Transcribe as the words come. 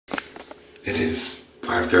It is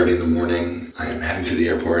 5:30 in the morning. I am heading to the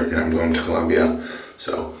airport and I'm going to Colombia.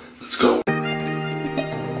 So let's go.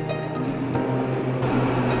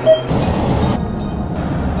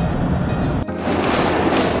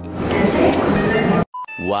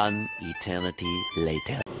 One eternity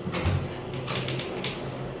later.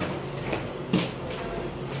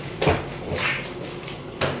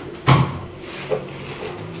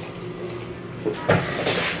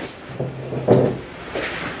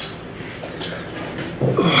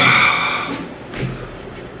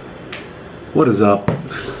 What is up?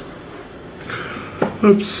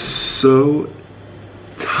 I'm so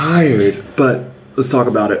tired, but let's talk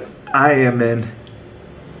about it. I am in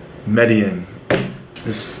Medellin.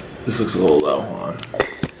 This looks a little low, hold on.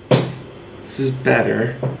 This is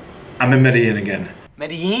better. I'm in Medellin again.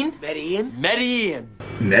 Medellin? Medellin? Medellin.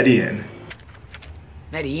 Medellin.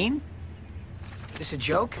 Medellin? This a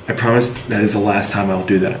joke? I promise that is the last time I'll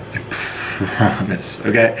do that. I promise,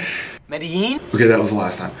 okay? Medellin? Okay, that was the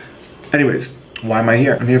last time. Anyways, why am I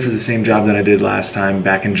here? I'm here for the same job that I did last time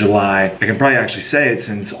back in July. I can probably actually say it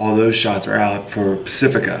since all those shots are out for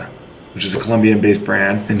Pacifica, which is a Colombian-based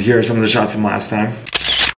brand. And here are some of the shots from last time.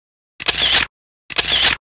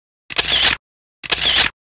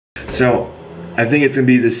 So, I think it's gonna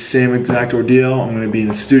be the same exact ordeal. I'm gonna be in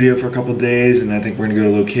the studio for a couple days, and I think we're gonna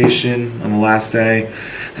go to location on the last day.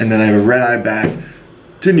 And then I have a red-eye back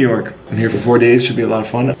to New York. I'm here for 4 days, should be a lot of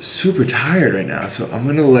fun. I'm super tired right now, so I'm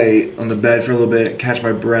gonna lay on the bed for a little bit, catch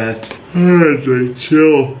my breath,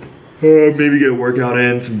 chill, maybe get a workout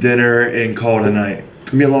in, some dinner, and call it a night.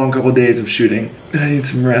 It's gonna be a long couple days of shooting, and I need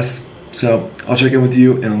some rest. So I'll check in with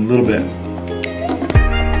you in a little bit.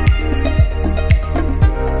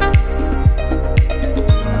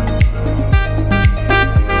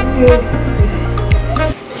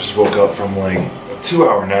 I just woke up from like a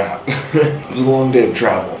 2-hour nap. It was a long day of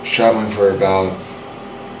travel. I was traveling for about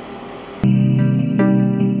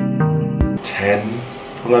 10,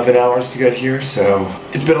 11 hours to get here, so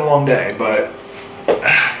it's been a long day, but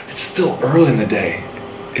it's still early in the day.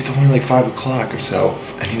 It's only like 5 o'clock or so.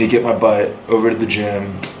 I need to get my butt over to the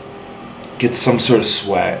gym, get some sort of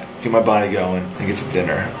sweat, get my body going, and get some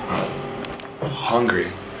dinner. I'm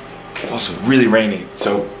hungry. It's also really rainy,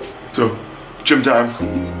 so gym time.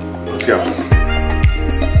 Let's go.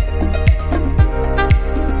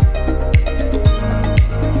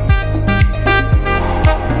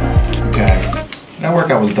 Okay, that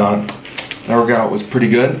workout was done. That workout was pretty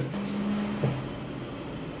good.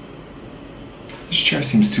 This chair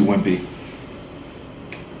seems too wimpy.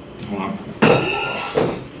 Hold on.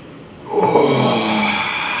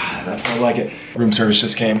 Oh, that's how I like it. Room service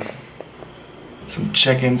just came. Some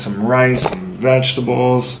chicken, some rice, some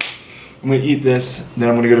vegetables. I'm gonna eat this, then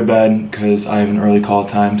I'm gonna go to bed because I have an early call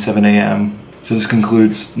time, 7 a.m. So this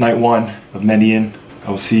concludes night 1 of Medellin.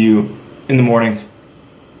 I will see you in the morning.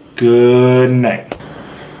 Good night.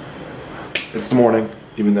 It's the morning,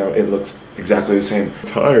 even though it looks exactly the same. I'm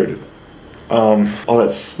tired. All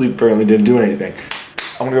that sleep apparently didn't do anything.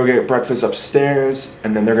 I'm gonna go get breakfast upstairs,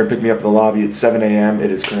 and then they're gonna pick me up in the lobby at 7 a.m.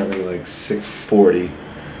 It is currently like 6:40,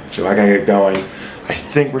 so I gotta get going. I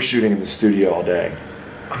think we're shooting in the studio all day.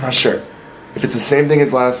 I'm not sure. If it's the same thing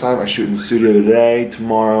as last time, I shoot in the studio today,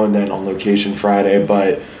 tomorrow, and then on location Friday,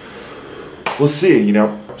 but we'll see, you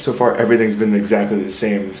know? So far, everything's been exactly the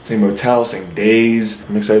same. Same hotel, same days.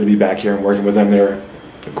 I'm excited to be back here and working with them. They're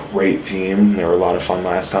a great team. They were a lot of fun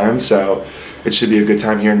last time, so it should be a good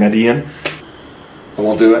time here in Medellin. I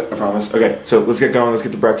won't do it, I promise. Okay, so let's get going, let's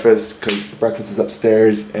get to breakfast, because the breakfast is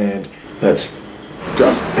upstairs, and let's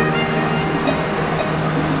go.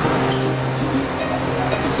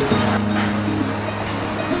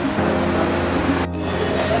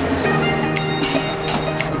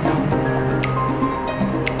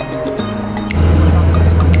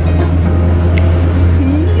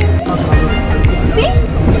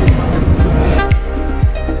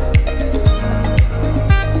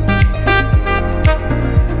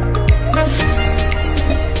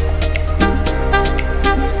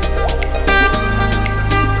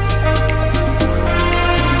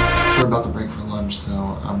 About to break for lunch,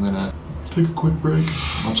 so I'm gonna take a quick break.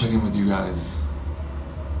 I'll check in with you guys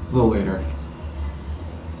a little later.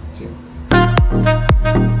 See you.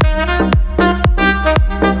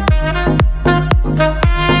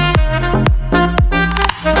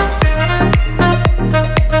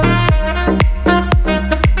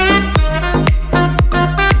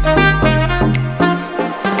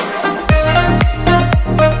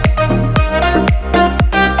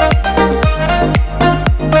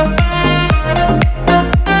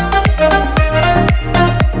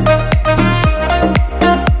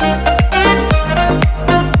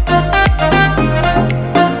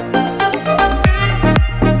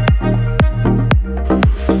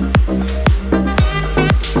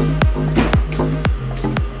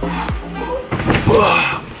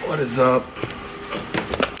 up?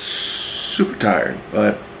 Super tired,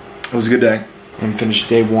 but it was a good day. I'm finished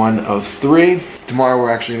day 1 of 3. Tomorrow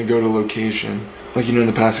we're actually gonna go to location. Like you know in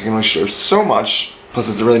the past I can only show so much, plus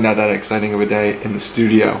it's really not that exciting of a day in the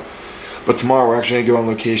studio. But tomorrow we're actually gonna go on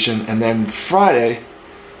location, and then Friday,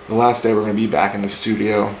 the last day, we're gonna be back in the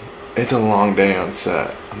studio. It's a long day on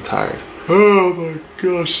set. I'm tired. Oh my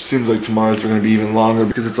gosh. It seems like tomorrow's gonna be even longer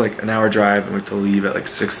because it's like an hour drive and we have to leave at like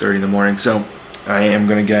 6:30 in the morning. So I am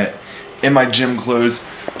gonna get in my gym clothes.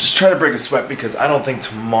 Just try to break a sweat because I don't think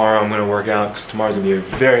tomorrow I'm gonna work out because tomorrow's gonna be a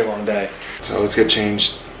very long day. So let's get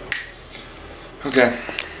changed. Okay,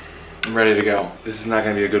 I'm ready to go. This is not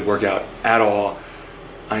gonna be a good workout at all.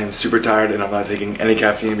 I am super tired and I'm not taking any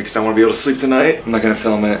caffeine because I wanna be able to sleep tonight. I'm not gonna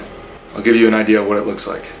film it. I'll give you an idea of what it looks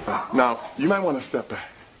like. Now, you might want to step back.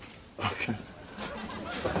 Okay.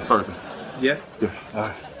 Further. Yeah? Yeah. All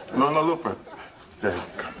right. No, a little further. There you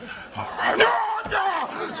go. All right. Go!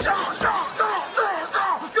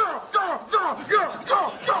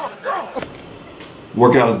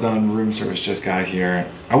 Workout is done, room service just got here.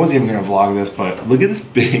 I wasn't even gonna vlog this, but look at this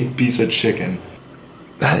big piece of chicken.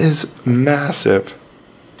 That is massive.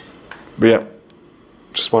 But yeah,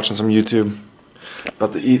 just watching some YouTube.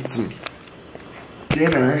 About to eat some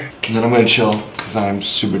dinner. And then I'm gonna chill, because I'm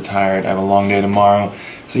super tired. I have a long day tomorrow.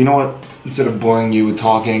 So you know what? Instead of boring you with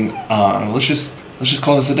talking, let's just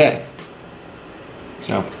call this a day.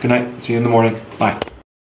 So, good night. See you in the morning. Bye.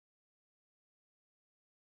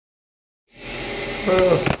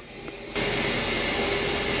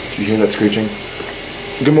 Do you hear that screeching?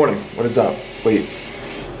 Good morning. What is up? Wait.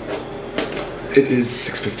 It is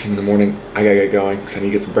 6:15 in the morning. I gotta get going because I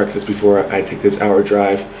need to get some breakfast before I take this hour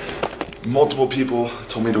drive. Multiple people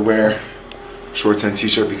told me to wear shorts and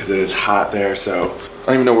t-shirt because it is hot there, so I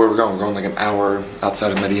don't even know where we're going. We're going like an hour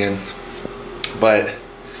outside of Medellin. But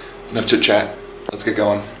enough chit chat. Let's get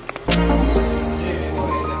going.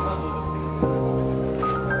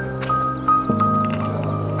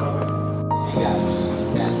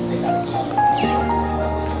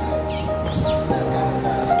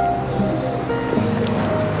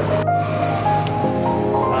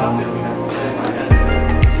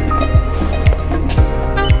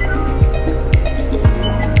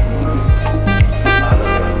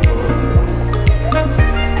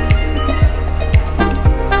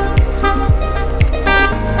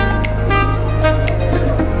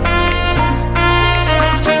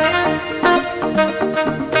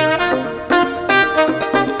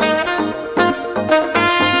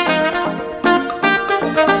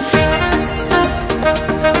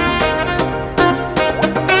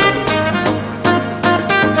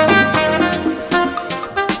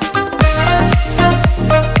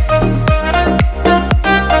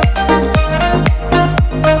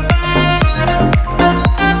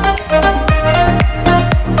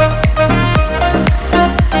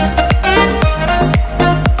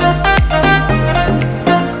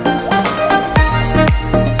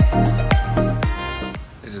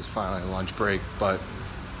 Finally lunch break, but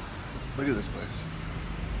look at this place.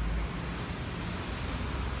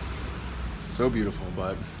 So beautiful,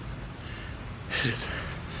 but it is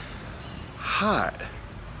hot.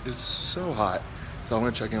 It's so hot. So I'm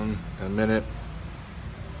gonna check in a minute.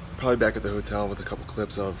 Probably back at the hotel with a couple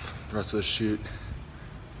clips of the rest of the shoot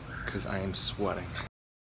because I am sweating.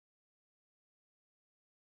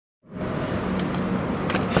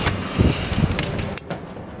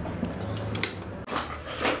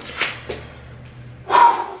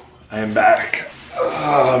 I am back.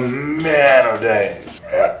 Oh man, oh days.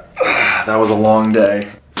 That was a long day.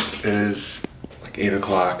 It is like 8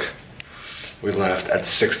 o'clock. We left at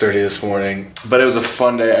 6:30 this morning. But it was a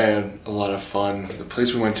fun day. I had a lot of fun. The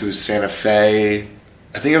place we went to was Santa Fe.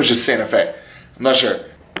 I think it was just Santa Fe. I'm not sure.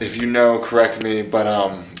 If you know, correct me, but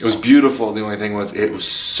it was beautiful. The only thing was it was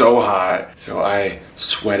so hot. So I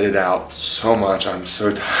sweated out so much. I'm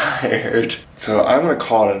so tired. So I'm gonna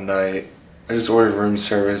call it a night. I just ordered room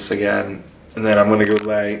service again, and then I'm gonna go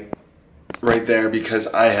lay right there because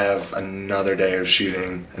I have another day of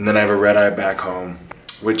shooting, and then I have a red eye back home,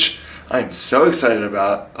 which I'm so excited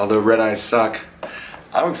about. Although red eyes suck,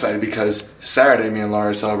 I'm excited because Saturday me and Laura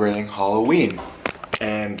are celebrating Halloween,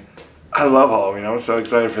 and I love Halloween. I'm so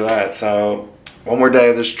excited for that. So one more day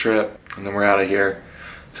of this trip, and then we're out of here.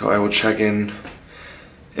 So I will check in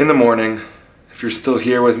the morning. If you're still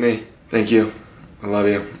here with me, thank you. I love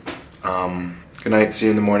you. Good night, see you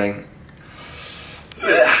in the morning.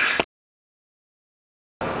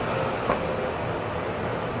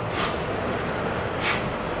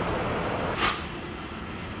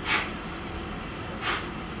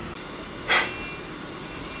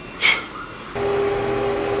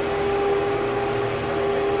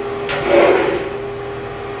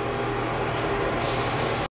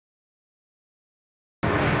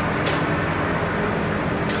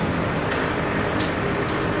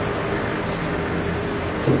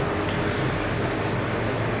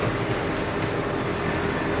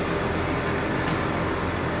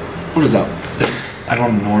 What is up? I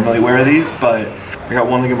don't normally wear these, but I got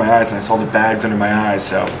one look in my eyes and I saw the bags under my eyes,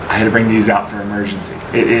 so I had to bring these out for emergency.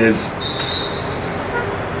 It is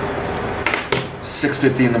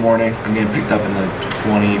 6:50 in the morning. I'm getting picked up in like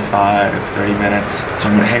 25, 30 minutes. So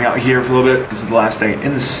I'm gonna hang out here for a little bit. This is the last day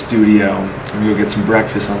in the studio. I'm gonna go get some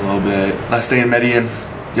breakfast in a little bit. Last day in Medellin.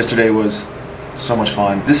 Yesterday was so much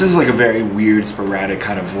fun. This is like a very weird, sporadic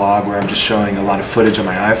kind of vlog where I'm just showing a lot of footage on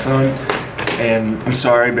my iPhone. And I'm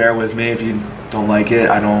sorry, bear with me if you don't like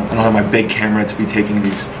it. I don't have my big camera to be taking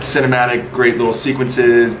these cinematic, great little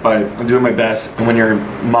sequences, but I'm doing my best. And when you're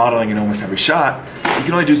modeling in almost every shot, you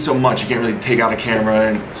can only do so much. You can't really take out a camera.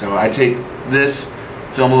 And so I take this,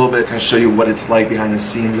 film a little bit, kind of show you what it's like behind the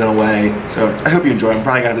scenes in a way. So I hope you enjoy. I'm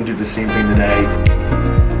probably gonna have to do the same thing today.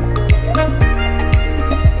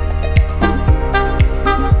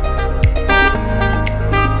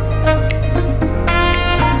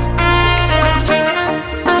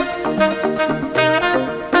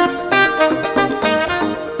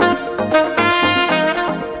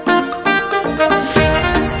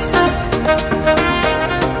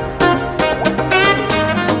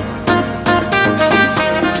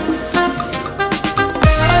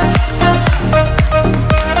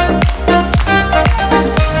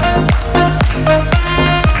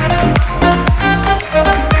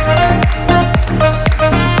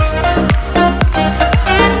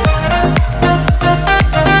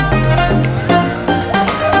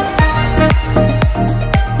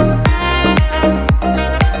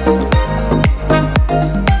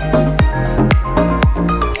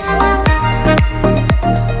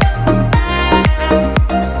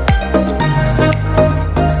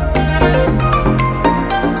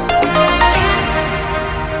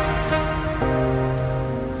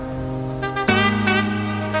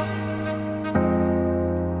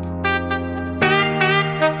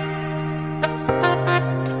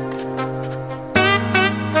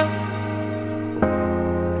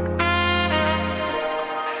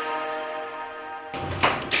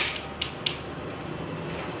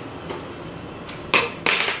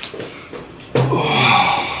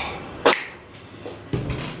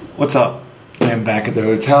 What's up? I am back at the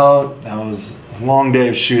hotel. That was a long day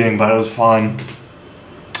of shooting, but it was fun.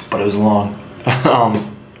 But it was long.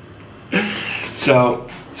 So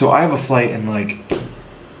I have a flight in like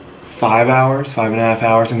 5 hours, 5.5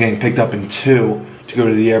 hours. I'm getting picked up in 2 to go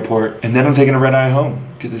to the airport. And then I'm taking a red eye home.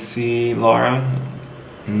 Get to see Laura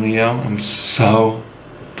and Leo. I'm so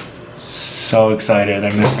excited.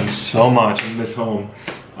 I miss them so much. I miss home.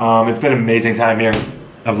 It's been an amazing time here.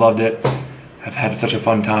 I've loved it. I've had such a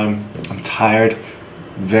fun time. I'm tired,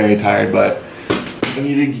 very tired, but I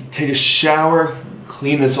need to take a shower,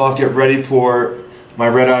 clean this off, get ready for my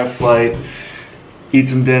red-eye flight, eat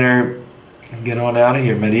some dinner, and get on out of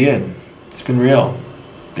here. Medellin. It's been real.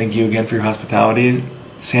 Thank you again for your hospitality.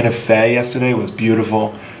 Santa Fe yesterday was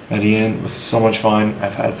beautiful. Medellin was so much fun.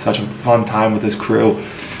 I've had such a fun time with this crew.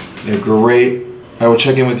 They're great. I will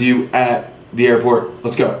check in with you at the airport.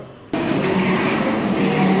 Let's go.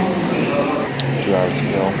 2 hours to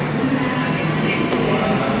go.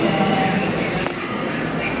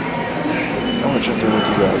 I want to check in with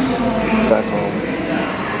you guys back home.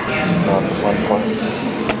 This is not the fun part.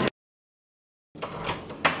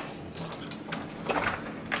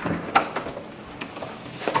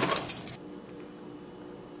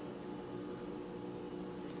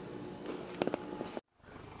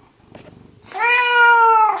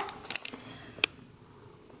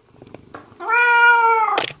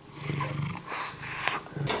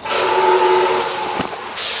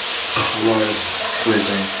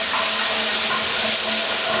 Sleeping.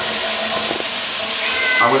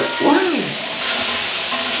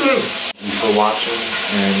 Thank you for watching,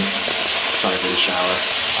 and sorry for the shower.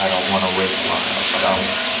 I don't want to wait long enough.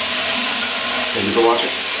 Thank you for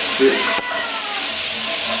watching. See you.